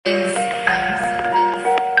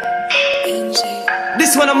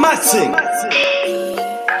this one a mad thing.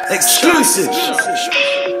 Exclusive.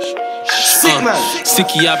 Sick man.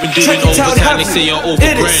 Sicky, I've been doing overtime. They say you're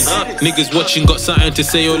overgrown. Niggas watching got something to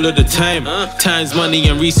say all of the time. Time's money,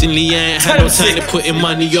 and recently I ain't had no time to put in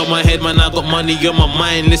money on my head, man. I got money on my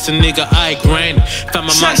mind. Listen, nigga, I grind. Fam,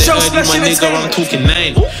 I'm out there early, my nigga. I'm talking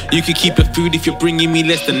 9. You can keep it food if you're bringing me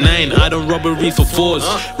less than 9. I don't robberies for 4s,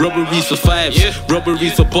 robberies for 5s,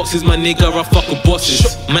 robberies for boxes, my nigga. I fuck with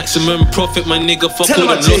bosses. Maximum profit, my nigga. Fuck all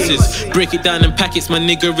the losses. Break it down in packets, my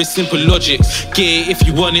nigga. It's simple logic. Get it if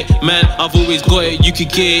you want it, man. I've always got it. You could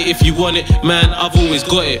get it if you want it, man. I've always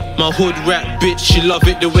got it. My hood rap bitch, she love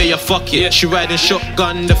it the way I fuck it. She riding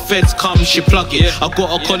shotgun, the feds come, she plug it. I got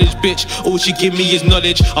a college bitch, all she give me is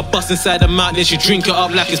knowledge. I bust inside the mouth, then she drink it up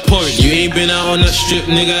like it's porridge. You ain't been out on that strip,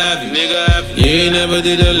 nigga, have you? Nigga, have you? You ain't never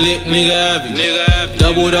did a lick, nigga, have you? Nigga, have you?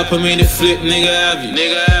 Doubled up and made it flip, nigga, have you?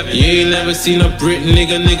 Nigga, have you? You ain't never seen a Brit,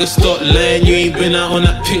 nigga, stop lying. You ain't been out on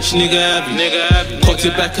that pitch, nigga, have you? Nigga, have you? Cocked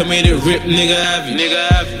it back and made it rip, nigga, have you? Nigga,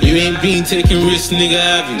 have you? You ain't been taking risks, nigga,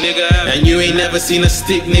 have you? Nigga, have you? And you ain't never seen a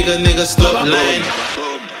stick, nigga, stop lying.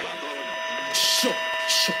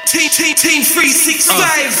 Team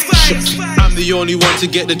 365. I'm the only one to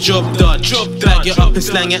get the job done. Bag it up and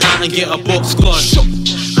slang it out and get a box gone.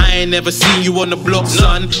 I ain't never seen you on the block,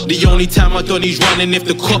 son. The only time I done is running if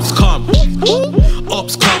the cops come.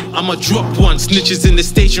 Ops come, I'ma drop one. Snitches in the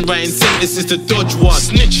station writing sentences to dodge one.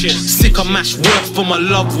 Snitching, sick of mash work for my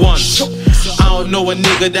loved one. I don't know a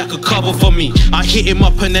nigga that could cover for me. I hit him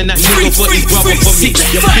up and then that nigga got his brother for me.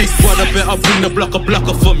 Your big brother better bring the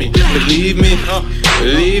blocker for me. Believe me,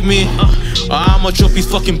 believe me. I'ma drop his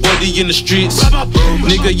fucking body in the streets.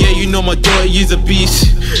 Nigga, yeah, you know my daughter is a beast.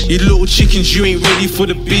 You little chickens, you ain't ready for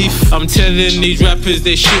the beef. I'm telling these rappers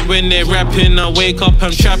they shit when they're rapping. I wake up,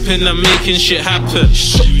 I'm trapping, I'm making shit happen.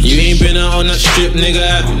 You ain't been out on that strip, nigga,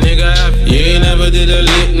 have you? Nigga, have you? You ain't never did a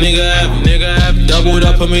lick, nigga, have you? Nigga, have you? Doubled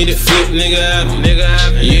up and made it flip, nigga, have you? Nigga,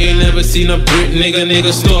 have you? You ain't never seen a Brit,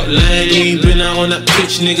 nigga, stop lying. You ain't been out on that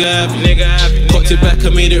pitch, nigga, have you? Nigga, have you? Cocked it back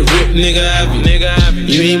and made it rip, nigga, have you? Nigga, have you?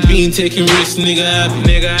 You ain't been taking risks, nigga, have you?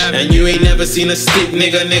 Nigga, have you? And you ain't never seen a stick,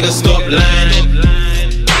 nigga, stop lying.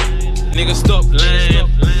 Nigga, stop lying.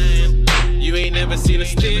 You ain't never seen a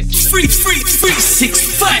stick.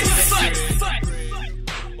 365.